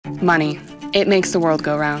Money. It makes the world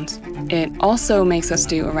go round. It also makes us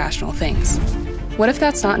do irrational things. What if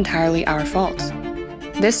that's not entirely our fault?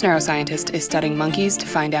 This neuroscientist is studying monkeys to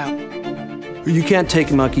find out. You can't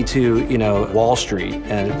take a monkey to, Wall Street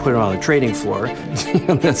and put it on the trading floor.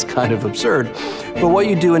 That's kind of absurd. But what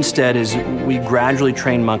you do instead is we gradually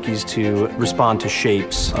train monkeys to respond to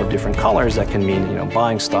shapes of different colors. That can mean,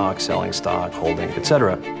 buying stock, selling stock, holding,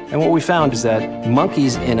 etc. And what we found is that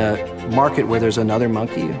monkeys in a market where there's another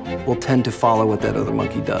monkey will tend to follow what that other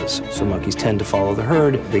monkey does. So monkeys tend to follow the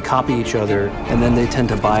herd, they copy each other, and then they tend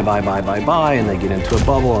to buy, and they get into a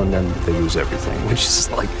bubble, and then they lose everything, which is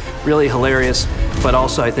really hilarious, but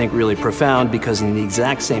also I think really profound, because in the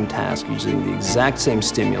exact same task, using the exact same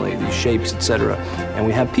stimuli, these shapes, etc., and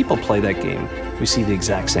we have people play that game, we see the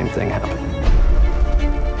exact same thing happen.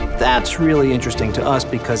 That's really interesting to us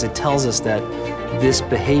because it tells us that this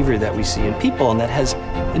behavior that we see in people, and that has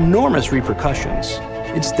enormous repercussions,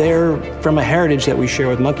 it's there from a heritage that we share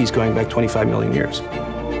with monkeys going back 25 million years.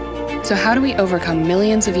 So how do we overcome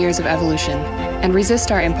millions of years of evolution and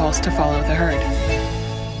resist our impulse to follow the herd?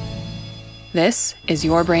 This is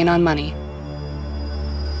Your Brain on Money.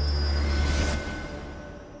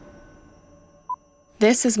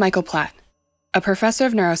 This is Michael Platt, a professor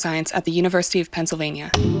of neuroscience at the University of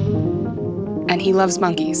Pennsylvania. And he loves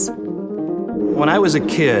monkeys. When I was a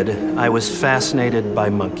kid, I was fascinated by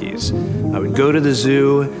monkeys. I would go to the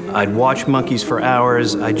zoo, I'd watch monkeys for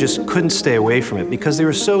hours. I just couldn't stay away from it because they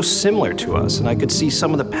were so similar to us, and I could see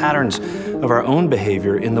some of the patterns of our own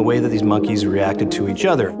behavior in the way that these monkeys reacted to each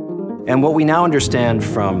other. And what we now understand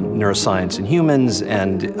from neuroscience in humans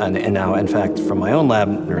and now, in fact, from my own lab,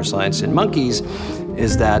 neuroscience in monkeys,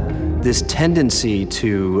 is that this tendency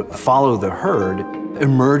to follow the herd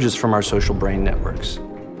emerges from our social brain networks.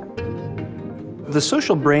 The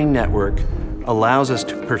social brain network allows us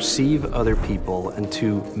to perceive other people and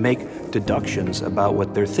to make deductions about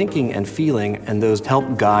what they're thinking and feeling, and those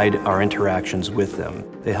help guide our interactions with them.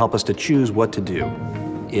 They help us to choose what to do.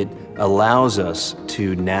 It allows us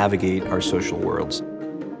to navigate our social worlds.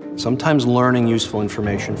 Sometimes learning useful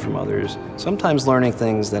information from others, sometimes learning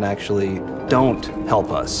things that actually don't help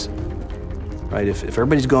us. Right? If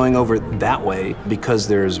everybody's going over that way because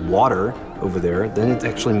there's water over there, then it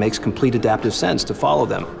actually makes complete adaptive sense to follow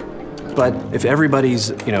them. But if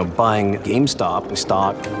everybody's, buying GameStop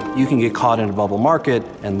stock, you can get caught in a bubble market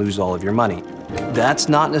and lose all of your money. That's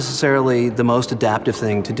not necessarily the most adaptive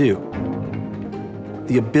thing to do.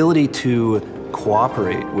 The ability to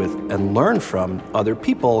cooperate with and learn from other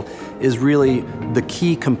people is really the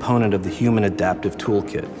key component of the human adaptive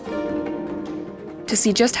toolkit. To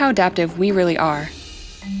see just how adaptive we really are,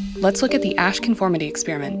 let's look at the Asch conformity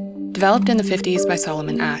experiment, developed in the 50s by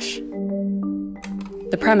Solomon Asch.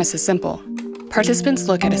 The premise is simple. Participants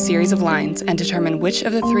look at a series of lines and determine which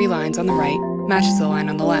of the 3 lines on the right matches the line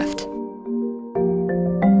on the left.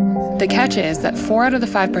 The catch is that 4 out of the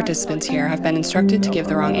 5 participants here have been instructed to give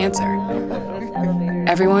the wrong answer.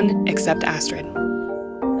 Everyone except Astrid.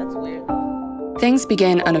 That's weird. Things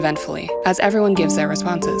begin uneventfully, as everyone gives their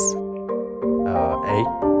responses. A.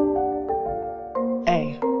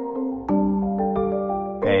 A.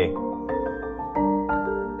 A.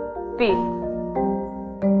 B.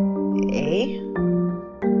 A.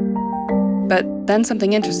 But then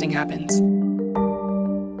something interesting happens.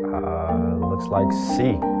 Looks like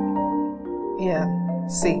C. Yeah,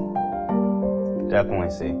 C.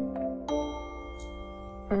 Definitely C.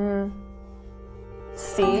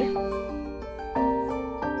 C.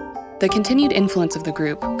 The continued influence of the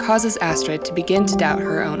group causes Astrid to begin to doubt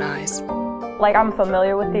her own eyes. I'm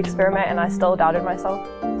familiar with the experiment and I still doubted myself.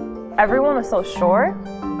 Everyone was so sure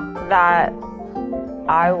that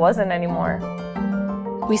I wasn't anymore.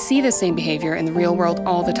 We see the same behavior in the real world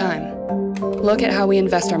all the time. Look at how we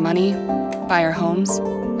invest our money, buy our homes,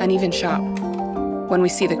 and even shop. When we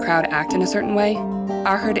see the crowd act in a certain way,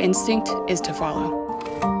 our herd instinct is to follow.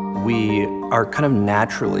 We are kind of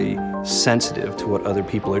naturally sensitive to what other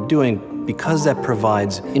people are doing because that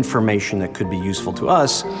provides information that could be useful to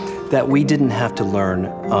us that we didn't have to learn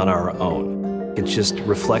on our own. It just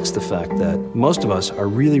reflects the fact that most of us are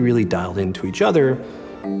really, really dialed into each other,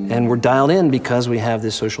 and we're dialed in because we have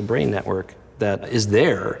this social brain network that is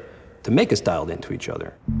there to make us dialed into each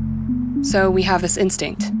other. So we have this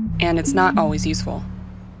instinct, and it's not always useful.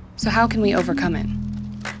 So how can we overcome it?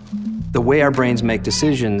 The way our brains make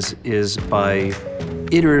decisions is by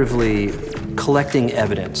iteratively collecting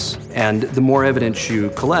evidence. And the more evidence you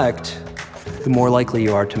collect, the more likely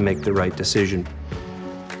you are to make the right decision.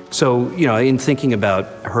 So, in thinking about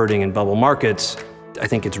herding in bubble markets, I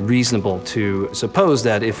think it's reasonable to suppose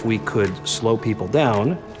that if we could slow people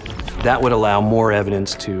down, that would allow more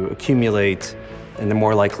evidence to accumulate, and they're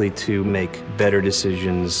more likely to make better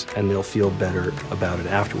decisions, and they'll feel better about it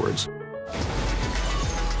afterwards.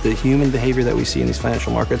 The human behavior that we see in these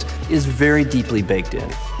financial markets is very deeply baked in.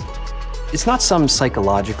 It's not some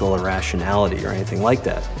psychological irrationality or anything like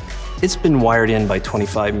that. It's been wired in by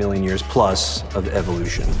 25 million years plus of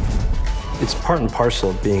evolution. It's part and parcel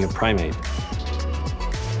of being a primate.